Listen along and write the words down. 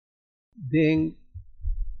Den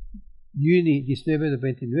Juni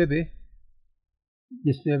 1999,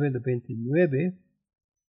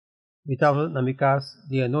 estaba en mi casa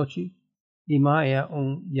de noche y me haya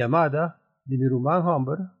una llamada de mi rumán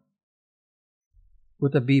homber,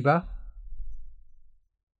 otra viva,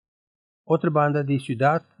 otra banda de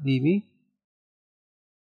ciudad de mí,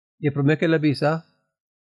 y promete que la visa,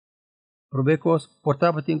 probecos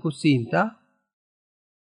portaba tinko cinta,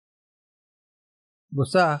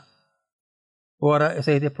 bosa, ora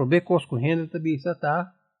esa de probecos con gente de visa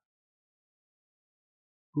ta,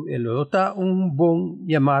 elota un bon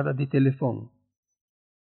llamada de teléfono.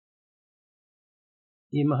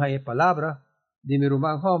 Y me haya palabra de mi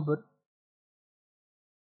rumán homber,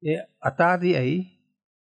 e a tarde aí,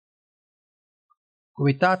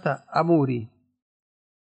 comitata amuri,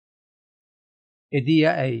 e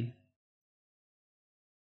dia aí.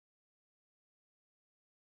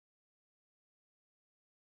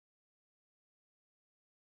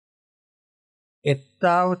 E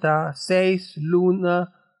tauta 6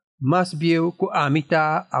 luna mas viu ku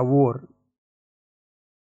amita awor.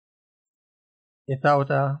 E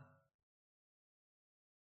tauta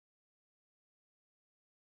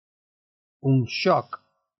un shock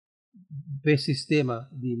pe sistema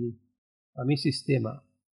di mi, a mi sistema.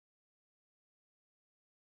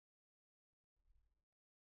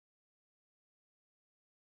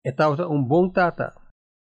 E tauta un bon tata.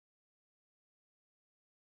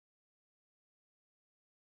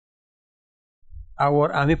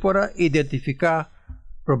 Awor a mi pora identificar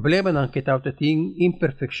problema nan que tauta ting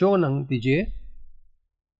imperfection nan DJ.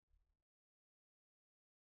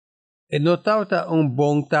 E no tauta un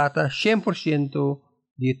bon tata 100%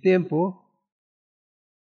 di tempo.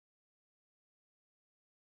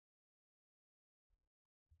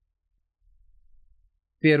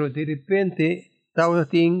 Pero de repente tauta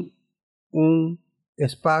ting un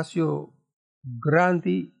espacio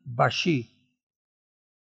grande baixi.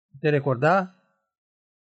 ¿Te recordás?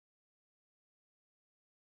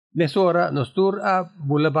 Mesora nos tur a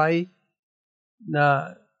bulabay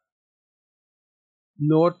na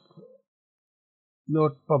North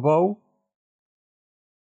Pavao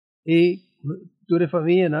y tu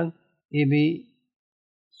familia nang y mi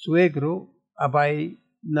suegro abay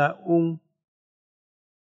na un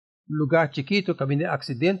lugar chiquito que viene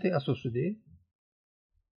accidente a suceder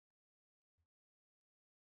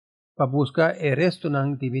para buscar el resto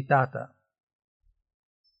ng de mi tata.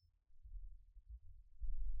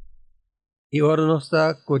 Y ahora nos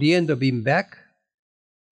está corriendo bien back.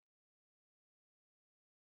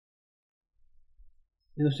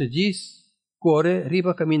 Y nos dice, corre,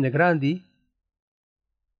 riba camina grande.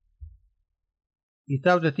 Y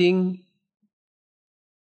tal de ting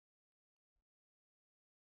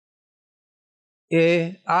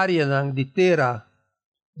e área ng de terra.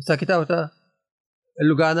 Sa kita ta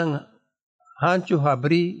lugar ng hancho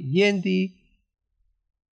habri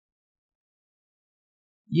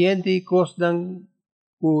yendi kos ng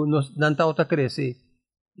ku nos nantaw ta crece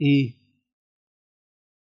y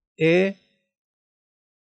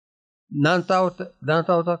nantaw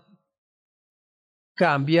ta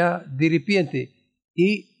cambia de repente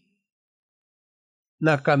y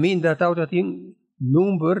na caminda taw ta ting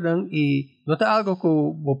number ng y nota algo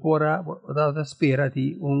ko bopora ta spera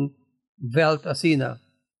di un veld asina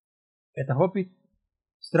eta hopit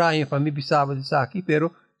strano para mi bisaba de saki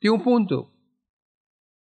pero ti un punto.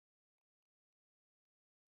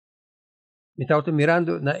 Me estaba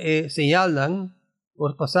mirando na señal ng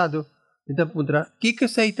or pasado, me puntra, ¿qué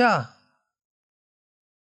seita?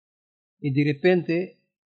 Y de repente,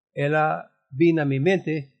 ella vino a mi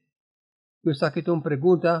mente, que esta que una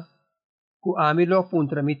pregunta, que a mí lo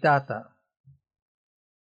puntra mi tata.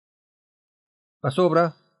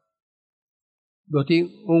 Pasobra, yo tengo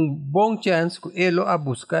un bon chance que él lo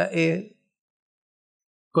busca e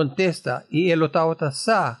contesta, y él lo tauta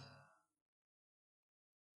sa.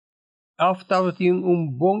 After tinha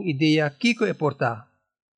bom ideia que portar.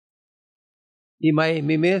 E mais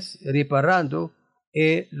me mes reparando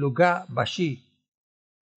e lugar baixi.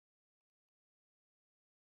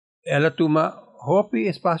 Ela toma hopi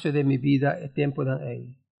espaço de minha vida e tempo dan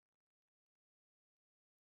ei.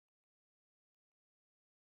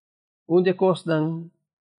 Onde costan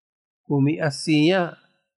com mi asinha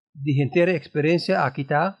de entera experiência aqui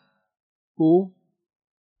tá com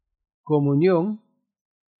comunhão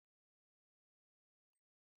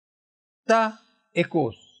ta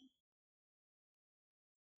ecos.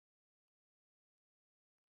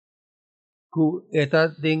 Que está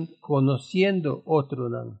den conociendo otro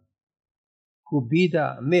nan. Que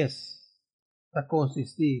vida mes ta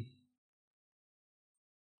consistir.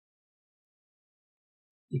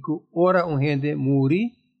 e que ora gente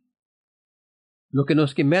muri, lo que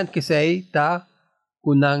nos quement que sei ta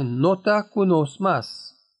kunang nota kunos mas.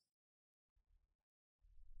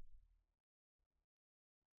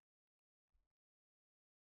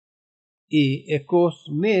 Y ecos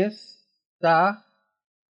mes ta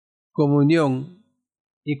comunión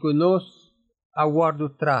y que nos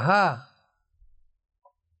aguardo traja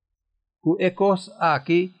que ecos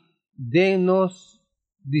aquí denos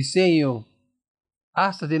diseño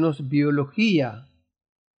hasta denos biología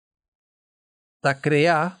ta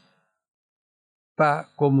crear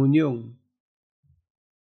pa comunión.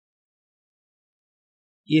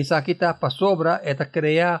 Y esa aquí ta pa sobra eta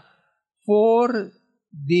crea for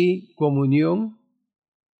di comunión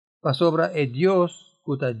pa sobra Dios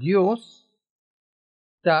kuta Dios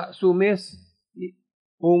ta sumes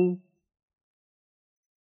un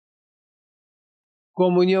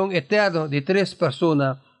comunión eterno de tres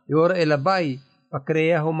personas y ahora el vai para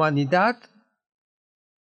crear humanidad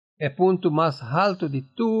el punto más alto de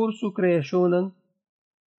toda su creación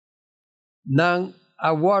nan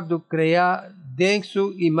aguardo crear den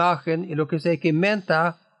su imagen y lo que se que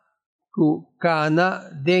menta ku kana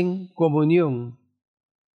den comunión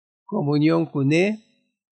con él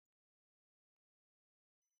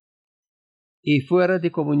y fuera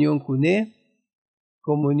de comunión con él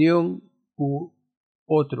comunión con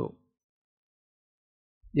otro.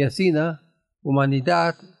 Y así,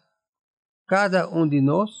 humanidad, cada uno de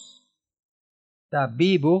nos está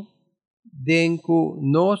vivo dentro de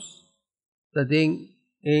nos, está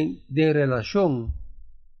en relación.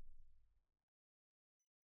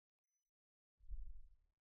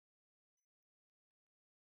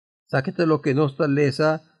 Saquete lo que nos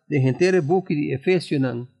lesa de gente buque de Efesios,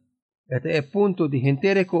 este es el punto de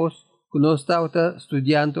gente cos que nos está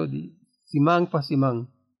estudiando de simán para simán.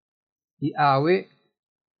 Y ahora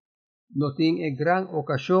no tiene gran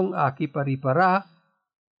ocasión aquí para reparar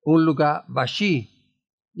un lugar vacío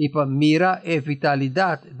y para mirar la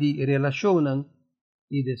vitalidad de relación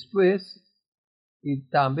y después y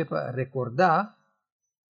también para recordar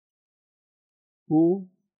su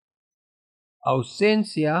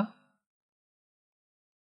ausencia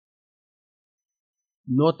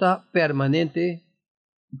nota permanente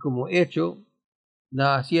y como hecho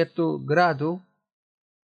a cierto grado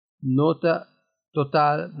nota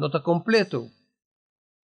total, nota completo.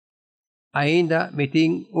 Ainda me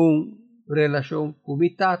tengo una relación con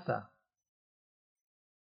mi tata.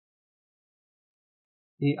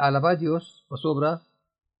 Y alaba a Dios por sobra.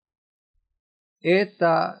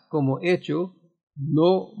 Está como hecho,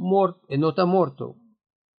 no está muerto.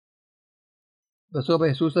 Por sobra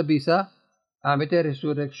Jesús avisa, a meter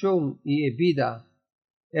resurrección y vida.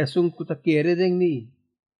 Es un que quiere de mí.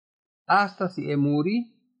 Hasta si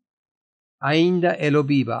muri, ainda él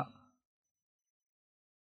viva.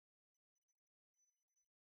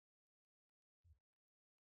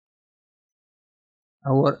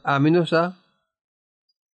 Ahora, a menos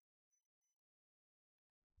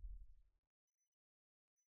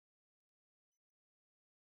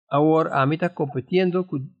ahora a mí está compitiendo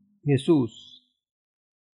con Jesús.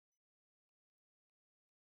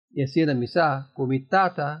 Y así la misa, con mi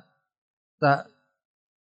tata, está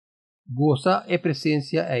goza de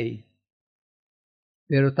presencia ahí.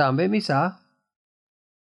 Pero también misa,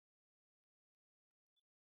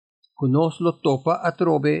 que nos lo topa a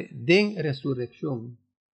trove de resurrección.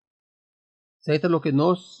 Esto es lo que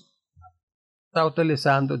nos está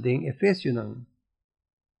utilizando en Efesios.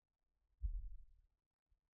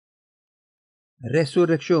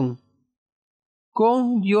 Resurrección.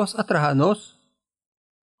 Con Dios atrajanos,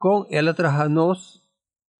 con Él atrajanos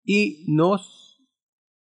y nos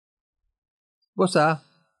goza.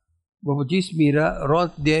 Vamos mira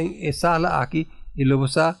rond den sala aquí y lo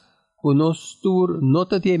goza con nos tur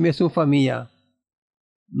nota de mesmo famia.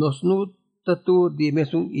 Nos nota tur de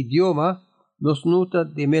mesmo idioma, nos nota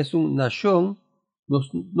de mesmo nación, nos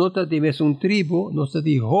nota de mesmo tribu, nos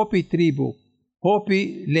de hopi tribu,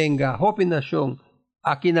 hopi lenga, hopi nación.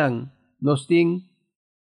 Aquí nos tienen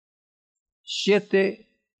 7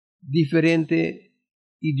 diferentes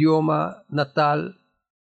idiomas natal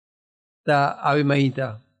da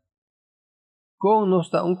avimaita. Con nos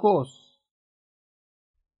está un cos.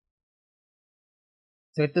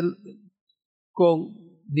 Con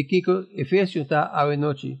de Kiko Efesios está ave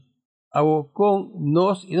noche. Abo con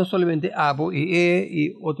nos y no solamente abo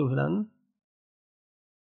y otros dan.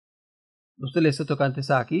 Nos les tocantes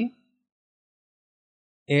aquí.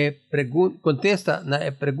 Contesta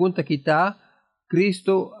la pregunta que está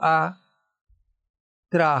Cristo a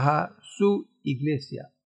traja su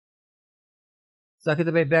iglesia. Sabe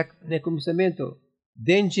também back no começamento.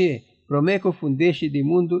 Denje, promeco fundeixe de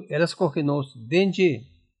mundo, elas escolhe nos dengue.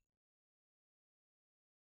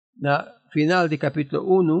 Na final de capítulo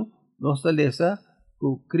 1, nós lesa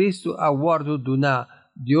que Cristo aguardo duna,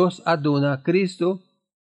 Deus aduna Cristo,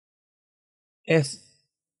 es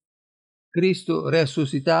Cristo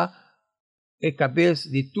resucita e cabeça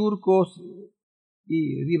de turcos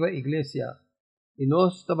e riba igreja. E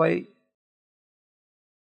nós também,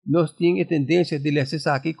 nós temos a tendência de ler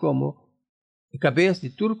aqui como cabeça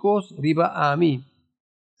de turcos riba a mim.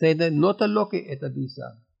 Então, nota lo que esta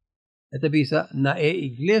visa. Esta visa na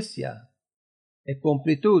igreja é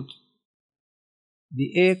completude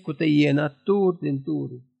de cotaiena tur den tur.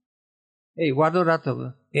 Guarda um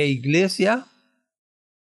rato. É igreja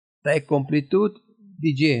da completude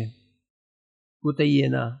de G.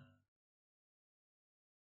 Cotaiena.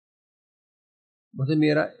 Você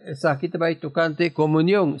mira, sa kita vai tocante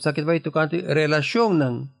comunhão, sa kita vai tocante relasyon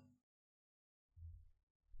ng.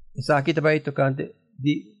 Sa kita vai tocante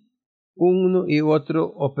de uno y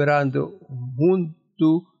otro operando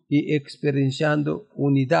junto y experienciando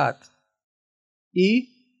unidad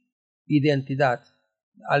y identidad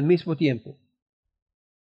al mismo tiempo.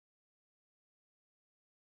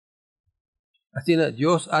 Así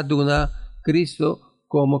Dios aduna Cristo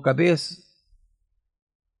como cabeza,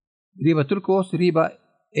 riba turcos, riba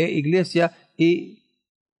iglesia y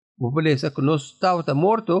beleza que nos estaba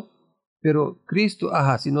muerto, pero Cristo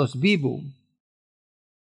si nos vivo.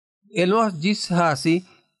 Él nos dice así,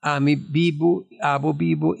 a mí vivo, abo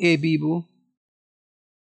vivo, vivo.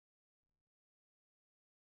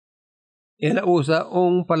 Él usa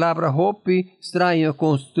una palabra hopi extraño,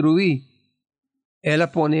 construir. Él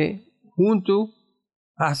pone junto,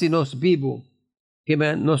 así nos vivo, que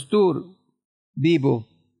nos tur vivo.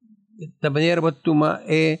 De manera que toma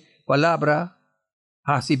palabra,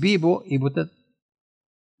 así vivo, y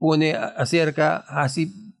pone acerca,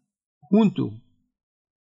 así junto.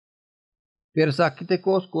 Pero sakite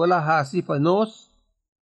ko escola así para nos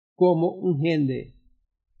como un gente,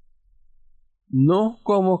 no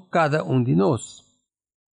como cada uno de nos.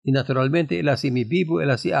 Y naturalmente él hace mi vivo, él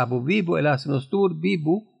hace abo vivo, él hace nos tur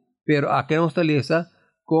vivo, pero aquí nos taleza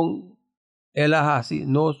con él hace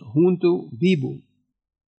nos junto vivo.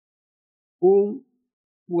 Un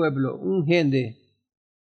pueblo, un gente,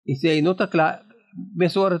 y si nota claro,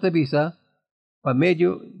 mesora te visa, para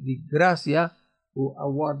medio de gracia o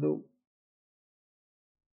aguardo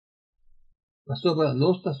sobre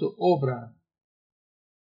nuestra su obra,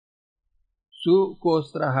 su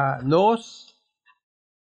costraja nos,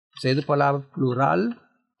 sendo palabra plural,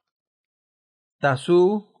 ta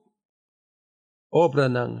su obra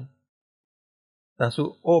nan, ta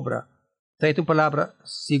su obra, ta palabra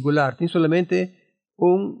singular, tiene solamente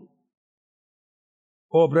un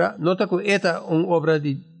obra, nota que esta una obra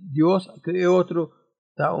de Dios, que otro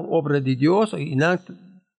ta una obra de Dios, y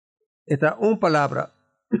esta una palabra.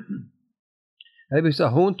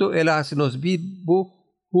 Junto él hace nos vivo,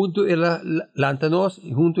 junto él lantanos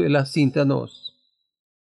y junto él cintanos.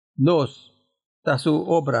 Nos, está su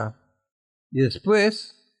obra. Y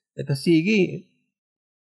después, esta sigue,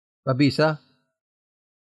 avisa,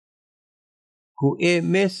 que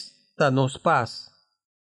mes está nos paz.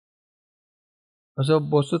 O sea,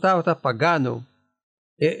 vosotros está pagano.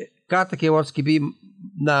 Cada que vos que vi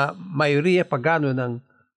na mayoría pagano ng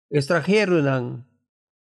extranjero ng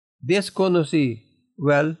desconocí,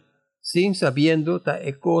 sin sabiendo ta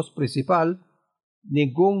ecos principal,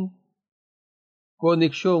 ningún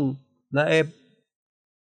conexión na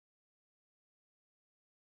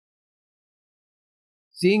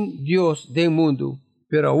sin Dios del mundo,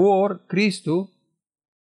 pero ahora Cristo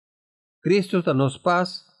ta nos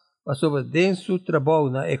paz, pasó den su trabajo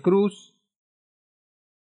na cruz,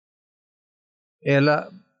 ela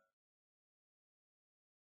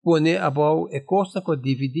pone abajo e costa con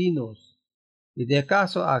dividinos. Y de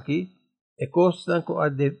caso aquí, e costa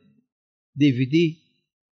con dividir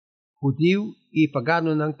judío y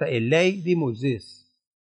pagano nang ta ley de Moisés.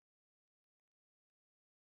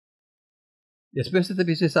 Después de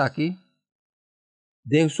dices aquí,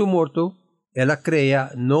 de su muerto, ella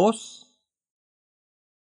crea nos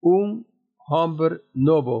un homber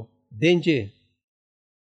nobo, dengue.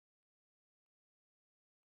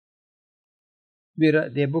 Mira,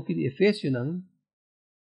 de book de Efesios,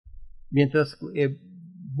 mientras el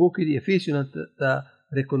book de Efesios está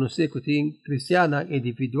reconocer que tiene cristiana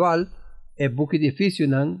individual, el book de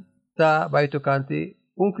Efesios está vai tocante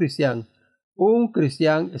un cristiano. Un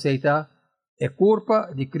cristiano está es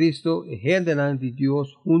culpa de Cristo y gente de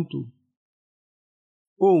Dios junto.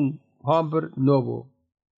 Un hombre novo.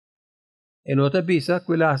 En otra visa,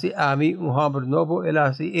 que él hace a mí un hombre novo, él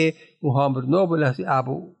hace un hombre novo, él hace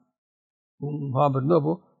abo un homber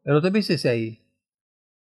nobo, e non dice sei.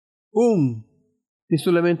 Y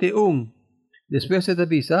solamente un. Después se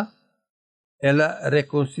avisa, ela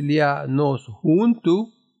reconcilia-nos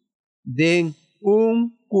junto de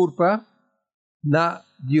un culpa na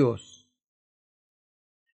Dios.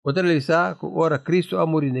 Outra realizar que ora Cristo a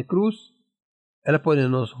morir na cruz, ela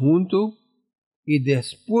põe-nos junto e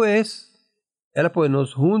depois ela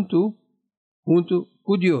põe-nos junto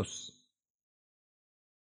com Deus.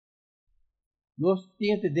 Nós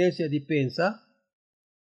temos tendência de pensar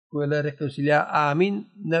que ela reconcilia a mim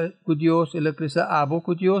com Deus, ela reconcilia a abo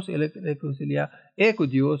com Deus, ela reconcilia com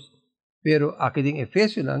Deus, pero aqui em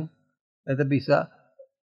Efésios não, ela diz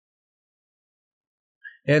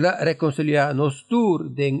ela reconcilia nos tur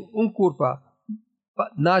de culpa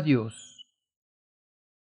na Deus.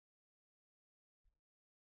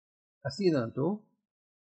 Assim não,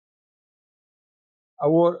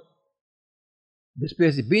 agora,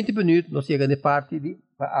 depois de 20 minutos, nós chegamos na parte de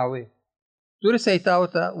Aue. Tudo isso está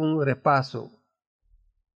repasso.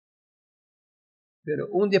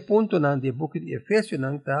 Pero de ponto não de book de Efésios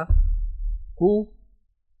não está que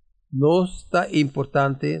não está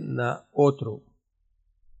importante na outro.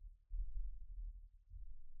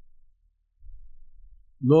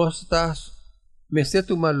 Nós está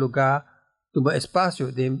mexendo um lugar, um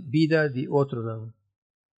espaço de vida de outro não.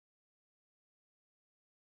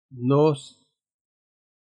 Nós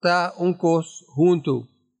está cos junto.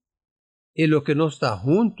 E lo que não está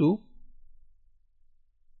junto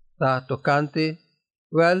está tocante,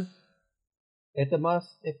 é mais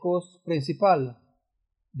a coisa principal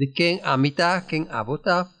de quem amita, quem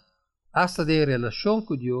abota, hasta de relação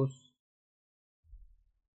com Deus.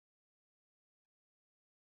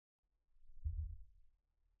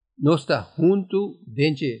 Não está junto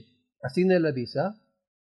dentro, assim na visa.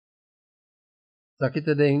 Está aqui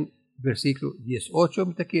em versículo 18,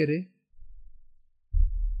 me quiere.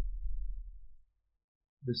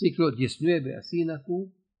 Versículo 19, assim na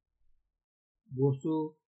cu,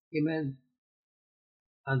 vosso kemen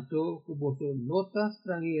anto que vosso nota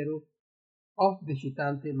estrangeiro of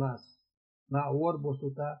visitante mas, na agora vosso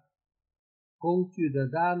está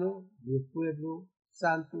conciudadano do pueblo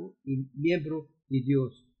santo e membro de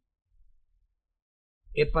Deus.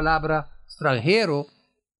 A palavra estrangeiro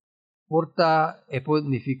porta e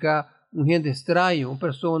significa gente estranho,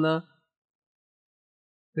 persona,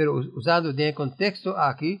 pero usado en contexto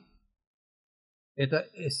aquí,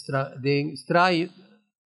 esta de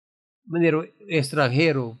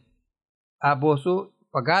extranjero, a vosso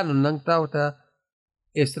pagano nang tauta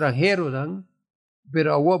extranjero nang,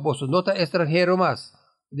 pero a vosso nota extranjero más.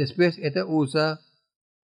 Después esta usa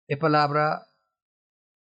la palabra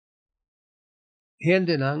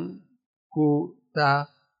gente nang ku ta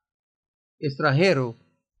extranjero,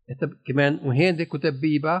 esta que man un gente que te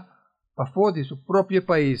viva para fora de su propio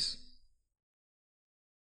país.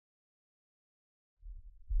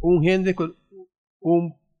 Un gente con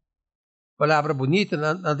una palabra bonita,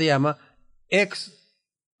 no se llama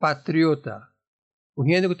expatriota. Un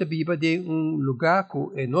gente que te viva de un lugar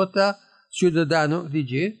que nota ciudadano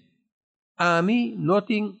de a mí no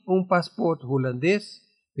tengo un pasaporte holandés,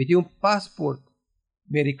 pero tengo un pasaporte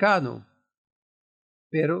americano,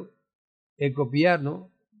 pero el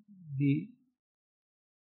gobierno de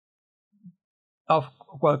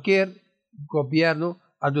cualquier gobierno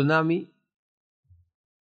adonami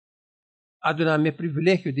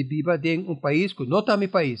privilegio de vivir en un país que no está mi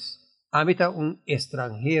país, a mí está un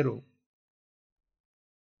extranjero.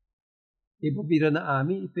 Y vivir a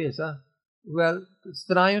mí y piensa,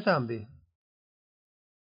 extraño también.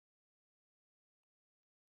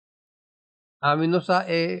 A mí no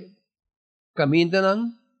sabe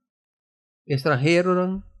caminan extranjero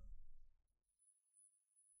nan.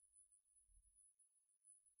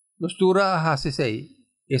 Nostura hasisay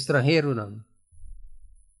extranjero nan.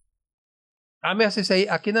 Ame hasisay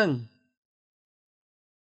akinang.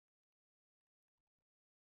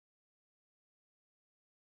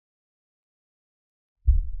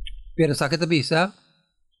 Pero sa kitabisa,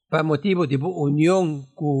 pa motivo de unión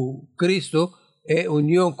con Cristo e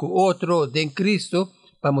unión con otro de Cristo,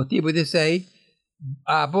 pa motivo de say,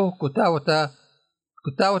 abo kutawata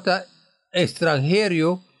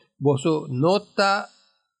extranjero, boso nota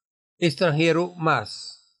extranjero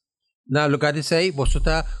más. Na lugar de say, boso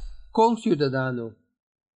ta conciudadano,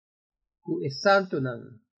 ku es santo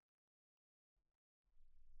nan.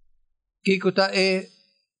 Kikuta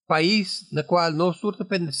país na qual nós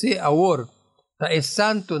dependemos agora, ta es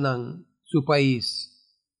santo nan su país.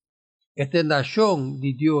 Esta nación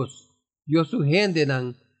de Dios, Dios su gente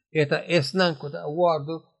nan, esta es nan kuta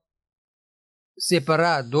aguardo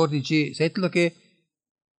separado de sei lo que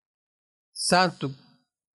santo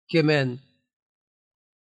que men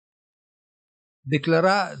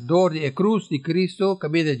declara dor de cruz de Cristo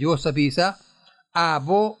kami de Dios avisa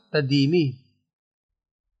abo tadimi.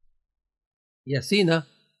 Y así na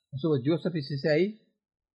so Dios avisa aí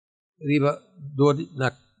riba dor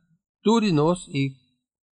na turinos y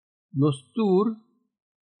nos tur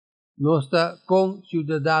nos está con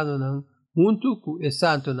ciudadano ng junto con el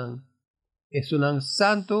santo ng es un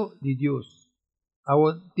santo de Dios.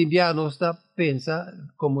 Ahora tibia nos está pensa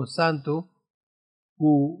como santo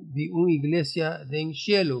de una iglesia del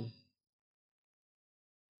cielo.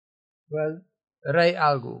 Well, rey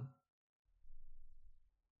algo.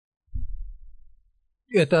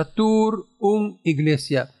 Esta tur una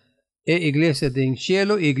iglesia. Iglesia del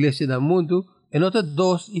cielo e iglesia del mundo. En otras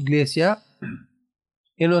dos iglesias.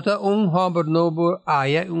 En otra un homber nobo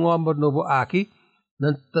allá, un homber nobo aquí.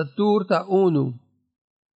 Nanta tur ta uno.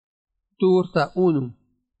 Tur ta uno.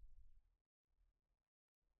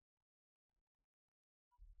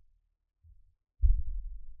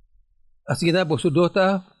 Así que vosotros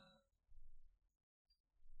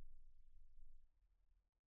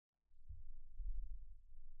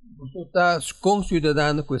está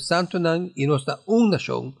conciudadano con santo nan y no está una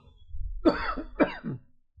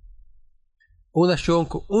nación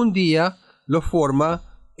que un día lo forma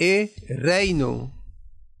el reino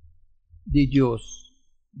de Dios,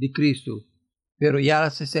 de Cristo. Pero ya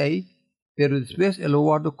se sabe, pero después el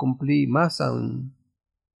guardo cumplí más aún.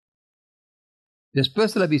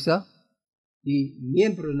 Después de la visa, y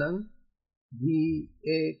miembro nan de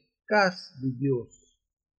casa de Dios.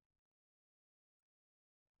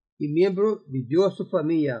 Y miembro de Dios su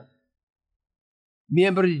familia.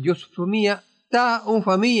 Miembro de Dios su familia, ta un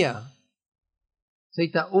familia. Se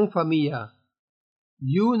ta un familia.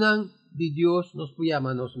 Yunan de Dios nos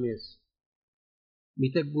llama nos mes.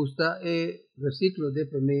 Me te gusta el versículo de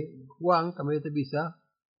Juan, que me te visa.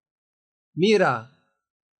 Mira,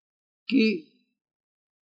 qué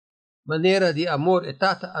manera de amor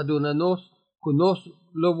etata adonanos con nos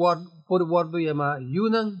lo por guardo llama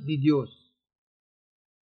yunan de Dios.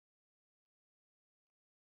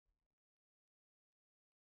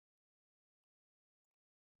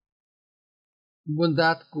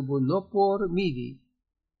 Bondad como no por midi.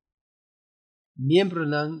 Miembro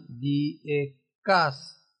nan de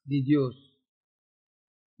casa de Dios.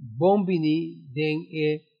 Bombini den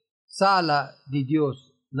sala de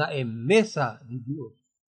Dios. Na mesa de Dios.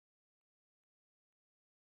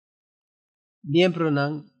 Miembro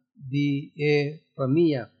nan de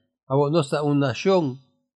familia. Ahora nos da una nación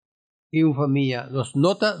y una familia. Nos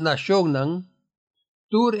nota nación nan.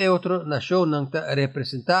 Tur e otra nación nan ta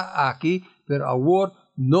representa aquí, pero ahora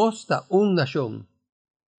no está una nación.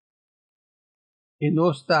 Y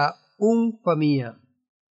no está una familia.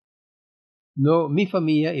 No mi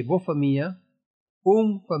familia y vos familia.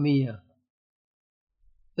 Una familia.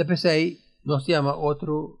 Después ahí nos llama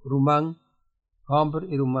otro rumán, hombre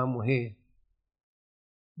y rumán mujer.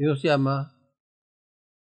 Y nos llama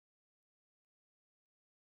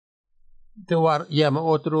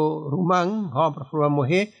otro rumán, hombre, rumán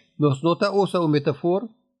mujer. Nos nota usa un metáfora.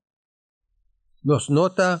 Nos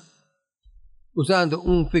nota usando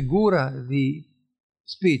una figura de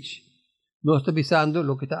speech. Nos está avisando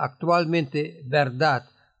lo que está actualmente verdad.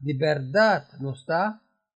 De verdad no está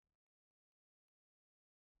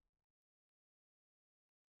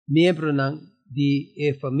miembro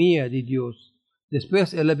de familia de Dios.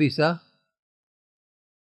 Después él avisa,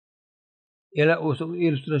 él usa una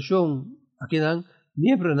ilustración aquí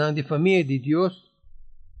miembro de familia de Dios.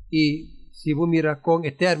 Y si vos miras con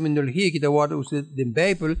la terminología que te voy a usar en la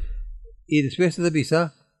Biblia, y después él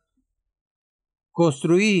avisa,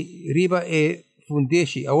 construir riba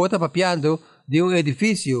fundeshi. Ahora papiando de un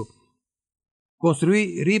edificio.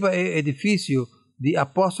 Construir riba edificio de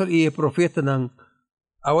apóstol y profeta.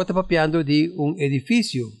 Ahora papiando de un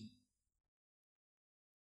edificio.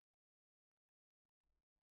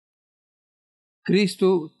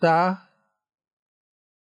 Cristo está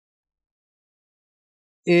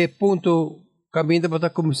punto caminho para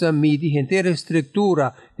começar a medir inteira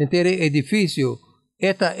estrutura, inteiro edifício.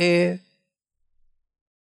 Esta é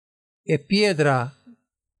pedra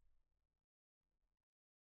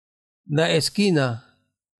na esquina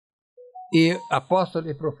e apóstolo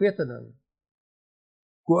e profeta não.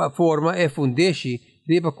 Com a forma é fundeshi,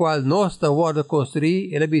 riba qual nós estamos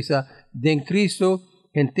construir, ele bisa de Cristo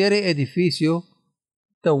inteiro edifício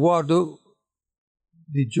estamos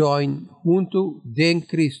de join junto de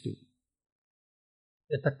Cristo.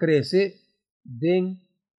 Esta crece de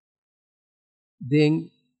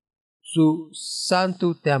su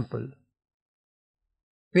santo tempel.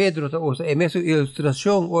 Pedro ta usa essa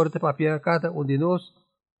ilustração ora ta papia cada um de nós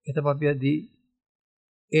esta papia de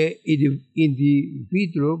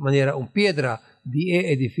indivíduo maneira pedra de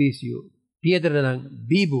edifício pedra ng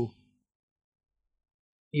vivo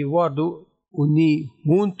e guardo uni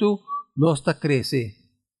junto nós ta cresce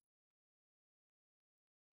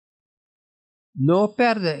não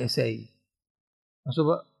perde esse aí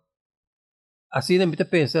assim na minha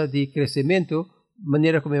pensa de crescimento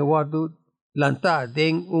maneira como eu guardo lantar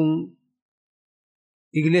em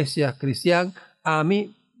igreja cristã a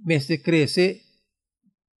mim me se cresce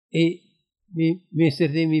e me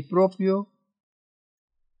ser de mi próprio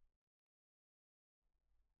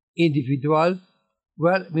individual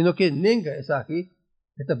well me no que ninguém está aqui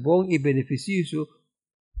é bom e beneficioso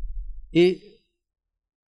e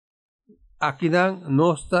aqui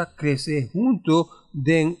nós está crescer junto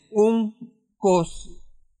de cos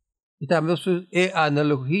e também é a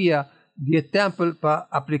analogia de tempel para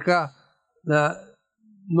aplicar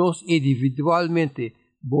nós individualmente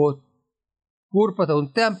para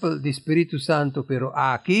tempel de Espírito Santo, pero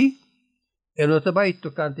aqui é no trabalho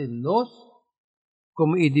tocante nós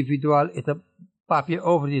como individual e papia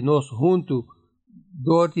over de nós junto,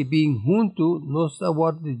 door de bem junto, nós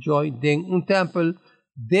award de join den tempel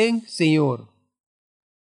den Senhor.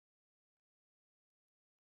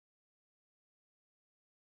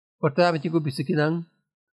 Portanto, eu penso que não,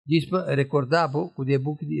 diz para recordar que o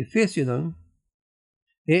book de Efésios não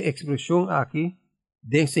é expressão aqui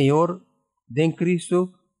den Senhor, den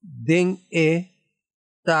Cristo, den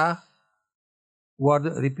ta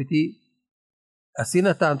guarda repetir assim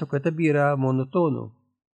na tanto que vira monotono.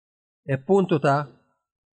 É ponto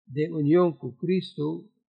de união com Cristo,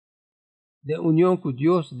 de união com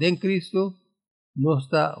Deus, den Cristo, nós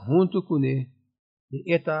está junto com Ele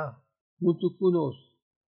e está junto conosco.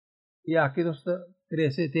 E aqui nós está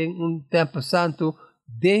crescendo em templo santo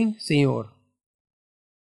den Senhor.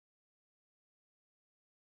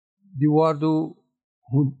 De guardo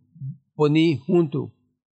poni junto.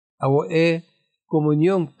 Awo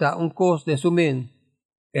comunhão ta cos de sumen.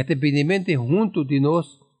 Este benimento junto de nós,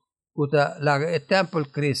 kuta laga templo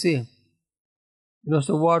cresce. Nós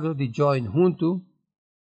guardo de join junto.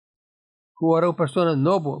 Kuara uma persona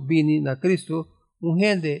nobo bini na Cristo,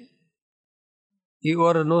 gente e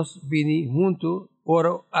ora nós bini junto,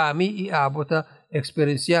 ora ami e abota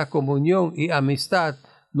experienciar comunhão e amistad,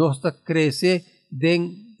 nós ta cresce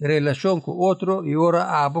den relação com outro e ora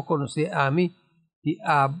abo conhecer a mim e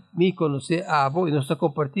a mim conhecer abo e nós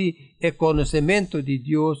compartir o conhecimento de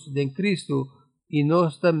Deus em Cristo e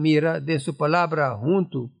nós mira de sua palavra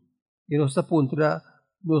junto e nós puntra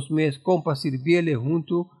nos mes compa servir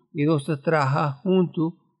junto e nós traja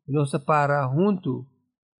junto e nós para junto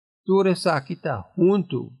tu resakita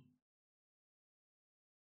junto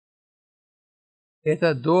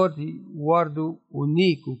esta dor de guardo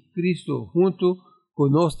único Cristo junto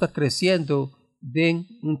nós está crescendo em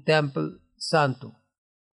templo santo.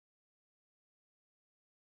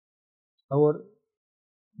 Agora,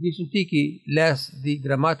 diz que les de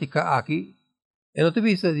gramática aqui, e não te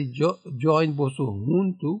vista de join boso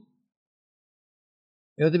junto,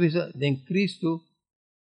 e não te vista de Cristo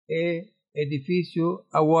é edifício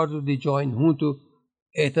a guardo de join junto,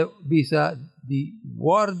 esta vista de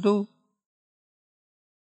guardo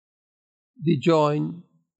de join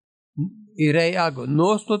irei algo.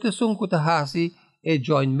 Nós não temos que hasi e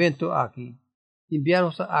joinmento aqui.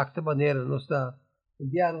 Enviamos a acta maneira, nós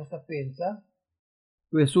enviamos a pensa.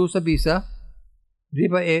 Jesus avisa,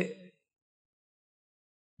 riba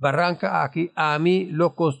barranca aqui, a mí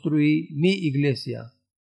lo construí mi iglesia.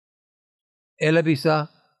 Él avisa,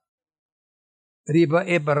 riba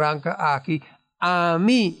barranca aqui, a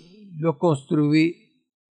mí lo construí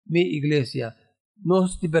mi iglesia.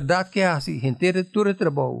 Nós de verdade que assim, gente de todo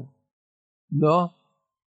trabalho. No,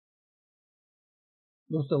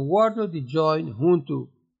 nós estamos guardando de join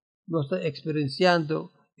junto, nós estamos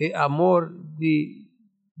experienciando o amor de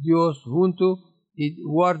Deus junto e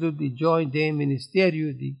guardo de join de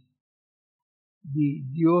ministério de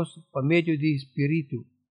Deus por meio de Espírito.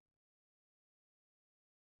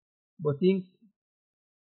 Botin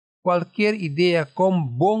qualquer ideia como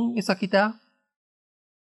bom essa aqui está,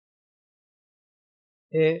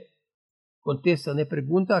 contesta na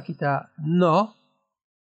pergunta aqui está não.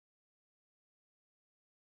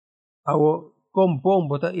 Como bom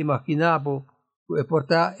bota imaginabo que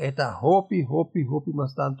porta eta hopi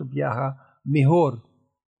mas tanto viaja mejor.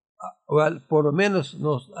 Well, por lo menos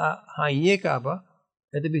nos hainekaba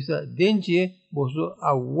eta bisa denche boso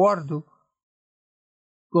aguardo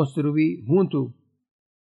construir junto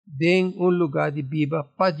en lugar de viva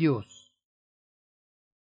para Dios.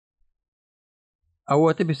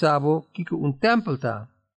 Awa te bisabo kiko un tempel ta.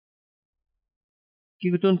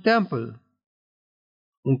 Kiko un tempel.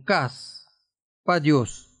 Un cas pa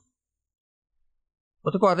Dios.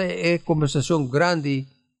 Outra coisa é conversação grande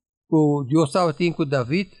que Deus estava tendo com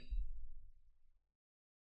David.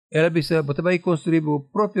 Ela disse, você vai construir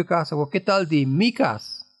a própria casa. O que tal de minha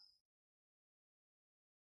casa?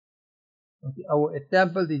 O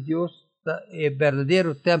templo de Deus, o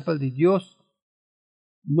verdadeiro templo de Deus,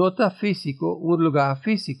 não está físico, um lugar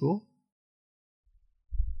físico.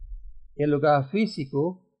 O lugar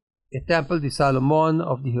físico é o templo de Salomão,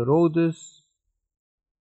 ou de Herodes.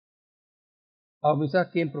 Of misa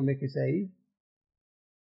quem promete sair?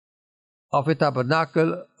 Of o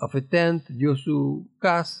tabernáculo, of o tent, Deus o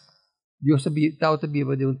casa, Deus estava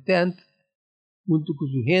viva de um tent, junto com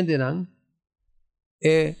sua gente não,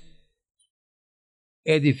 é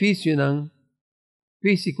edifício não,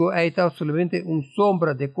 físico, é está somente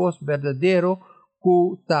sombra de coisa verdadeiro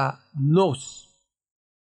que está nós.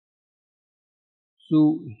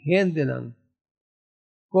 Sua gente não,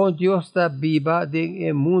 com Deus está viva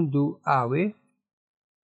de mundo ave.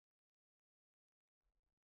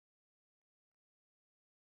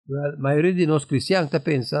 Well, a maioria de nós cristãos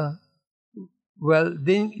pensa, well,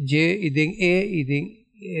 den je, e den e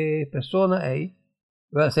den persona aí,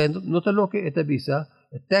 well, se não está louco esta visa,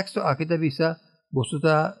 o texto aqui está visa, você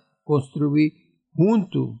está construir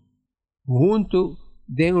junto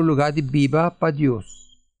de lugar de viva para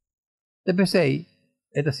Deus. Te pensei,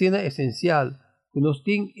 esta cena é essencial, que nós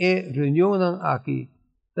temos reunião aqui.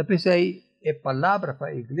 Te pensei, é palavra para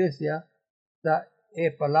a igreja,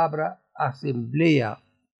 é palavra assembleia.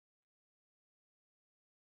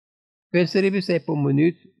 Pensaria se por um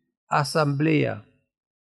minuto, assembleia,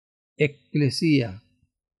 eclesia.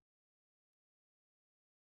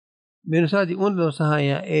 Menos de um de nós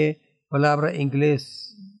é palavra em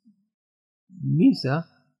inglês misa,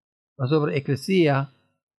 mas sobre eclesia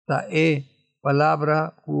tá é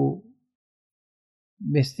palavra que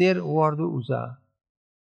mester word usa.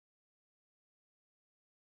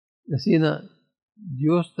 Assim,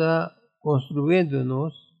 Deus está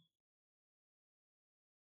construindo-nos.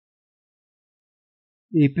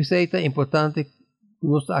 E precisa é importante que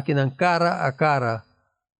nós aqui na cara a cara,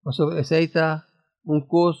 mas precisa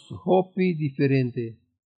coisa hopi diferente.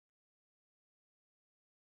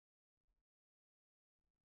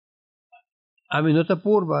 A mim não está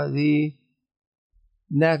purva de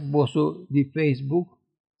negboso de Facebook,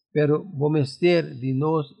 pero o mister de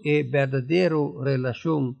nós é verdadeiro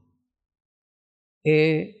relação,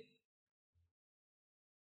 é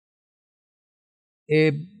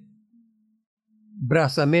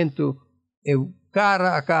braçamento, é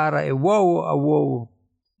cara a cara, é wow a wow.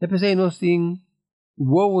 Depois nós temos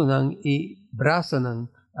wow nang e braça nang,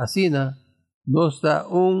 assim nós está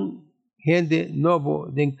gente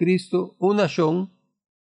novo de Cristo, uma Nashon,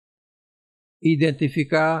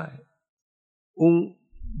 identificar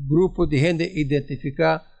grupo de gente,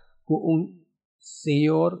 identificar com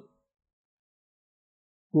Senhor,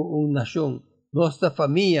 com Nashon. Nossa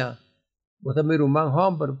família, você tem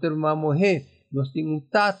homber, você tem mulher, nós temos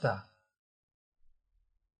tata.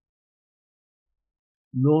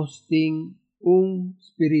 Nós temos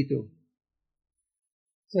espírito.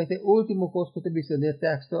 Essa é a última coisa que eu visto no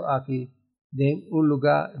texto aqui. De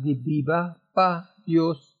lugar de viva para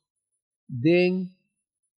Deus, de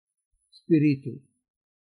espírito.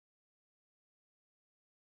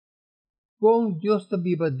 Com Deus está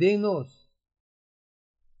viva de nós.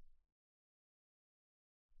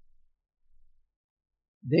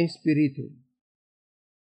 De espírito.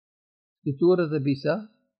 Escritura da Bisa,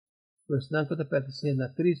 pois não que pertence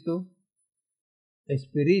a Cristo,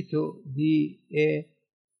 espírito de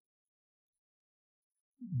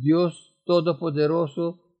Deus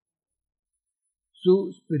Todo-Poderoso, su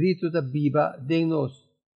espírito da viva de nós.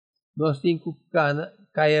 Nós temos que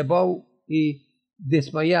cair e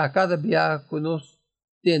desmaiar cada dia que nós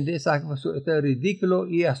temos, é ridículo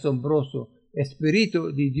e assombroso.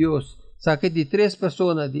 Espírito de Deus, sabe de 3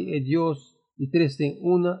 pessoas de Deus, e 3 tem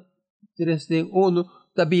 1,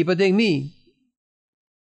 está viva de mim.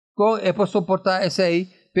 Como é para suportar esse aí,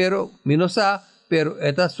 pero menos pero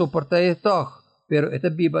está suportar isso. Pero esta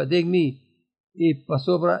viva de mim, e para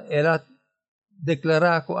sobra ela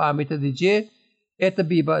declarar com a meta de G, esta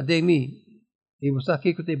viva de mim. E você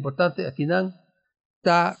aqui que é importante aqui não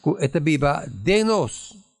está com esta viva de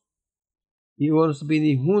nós. E nós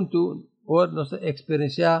vem junto, nossa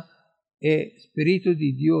experiência é Espírito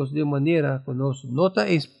de Deus de maneira que nós não está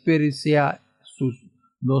experienciar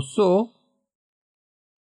nós só,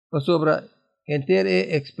 para sobra inteira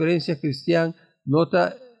experiência cristã, não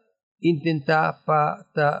está intentar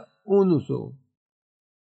para uno só.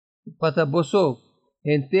 patabosok,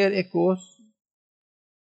 enter ekos,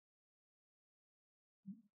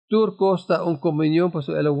 turcos ta un comunión, pues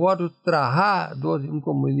el guardo traja dos un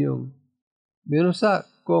comunión. Menos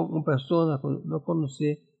con una persona que no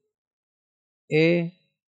conoce, es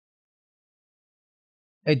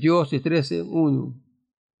Dios y tres en uno.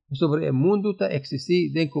 Sobre el mundo está existe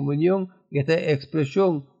de comunión y esta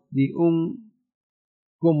expresión de un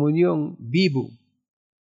comunión vivo.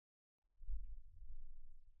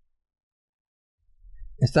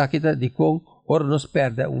 Está aquí de con ahora nos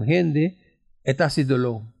perde un gente, está así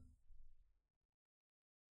dolor.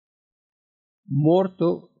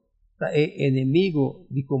 Morto está enemigo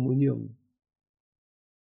de comunión.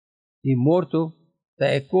 Y morto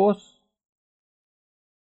está cos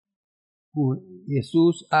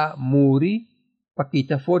Jesús a morir para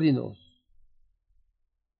quitar fuera de nós.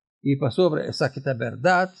 E para sobre essa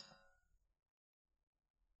verdade,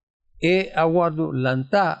 aguardo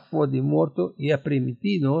lantar fora de morto e a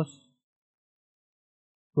permitir-nos,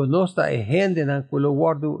 que nós está gente que o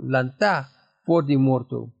guardo lantar fora de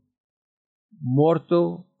morto.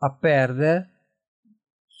 Morto a perder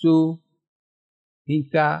su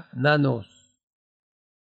hinca na nós.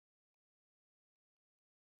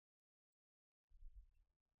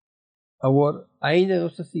 Agora, ainda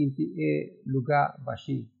não se sente lugar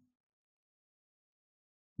baixo.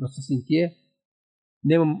 Não se sente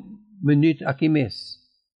nem minuto aqui mesmo.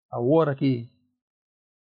 Agora aqui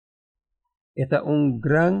está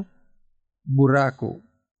gran buraco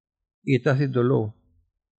e está se dolor.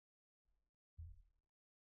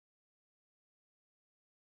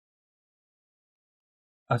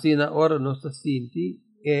 Assim na hora não se sente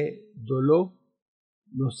dolor,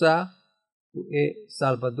 não sa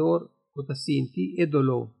Salvador que se sente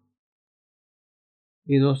dolor.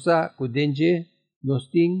 E não sa que denge nos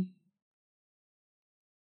tem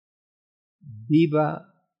viva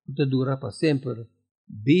que dura para sempre.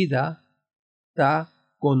 Vida está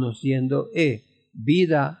conociendo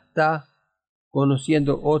vida está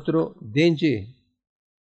conociendo otro denge.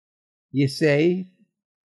 Y ese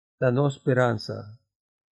está no esperanza.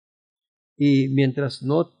 Y mientras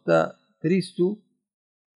no está triste,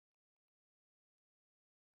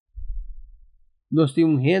 nos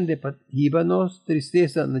tiene gente para llevarnos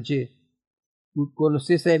tristeza,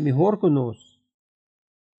 conocerse mejor con nosotros.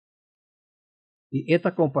 Y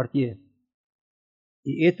esta compartir.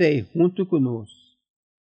 Y esta es junto con nosotros.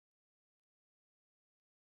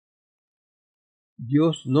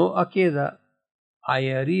 Dios no queda ahí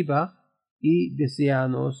arriba y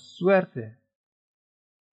deseanos suerte.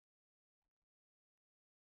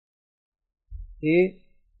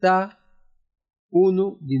 Está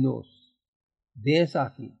uno de nosotros. Desde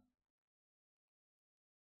aquí.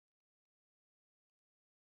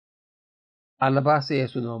 Alabase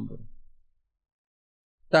su nombre.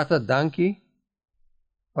 Tata danki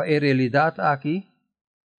para la realidad aquí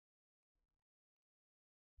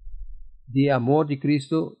de amor de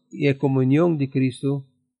Cristo y de comunión de Cristo,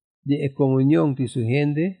 de comunión de su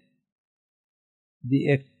gente,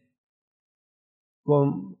 de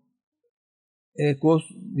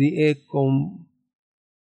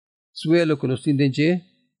consuelo que nos tiene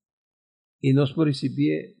y nos puede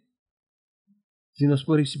recibir, si nos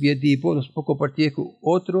puede recibir tipo, nos puede compartir con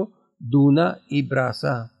otro, duna y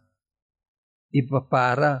braza, y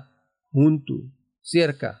para junto,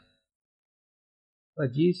 cerca.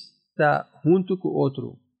 Allí está junto con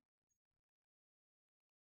otro.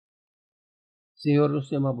 Señor nos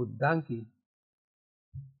llama Budanki.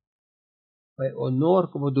 Para honor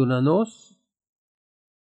como donanos,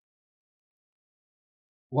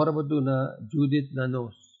 ahora dona Judith na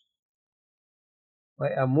nos.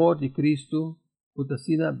 Para amor de Cristo,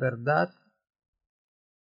 putasina verdad,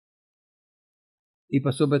 y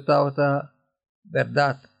para sobre todo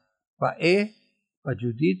verdad. Para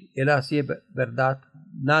Judith, él hacía verdad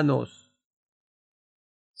na nos.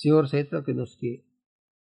 Señor, siento que nos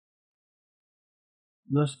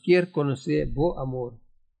quiere conocer bo amor.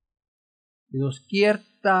 Y nos quiere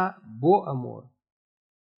bo amor.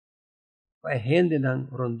 Para gente nan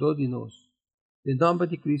rondó de nos. En nombre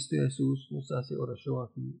de Cristo Jesús nos hace oración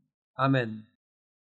aquí. Amén.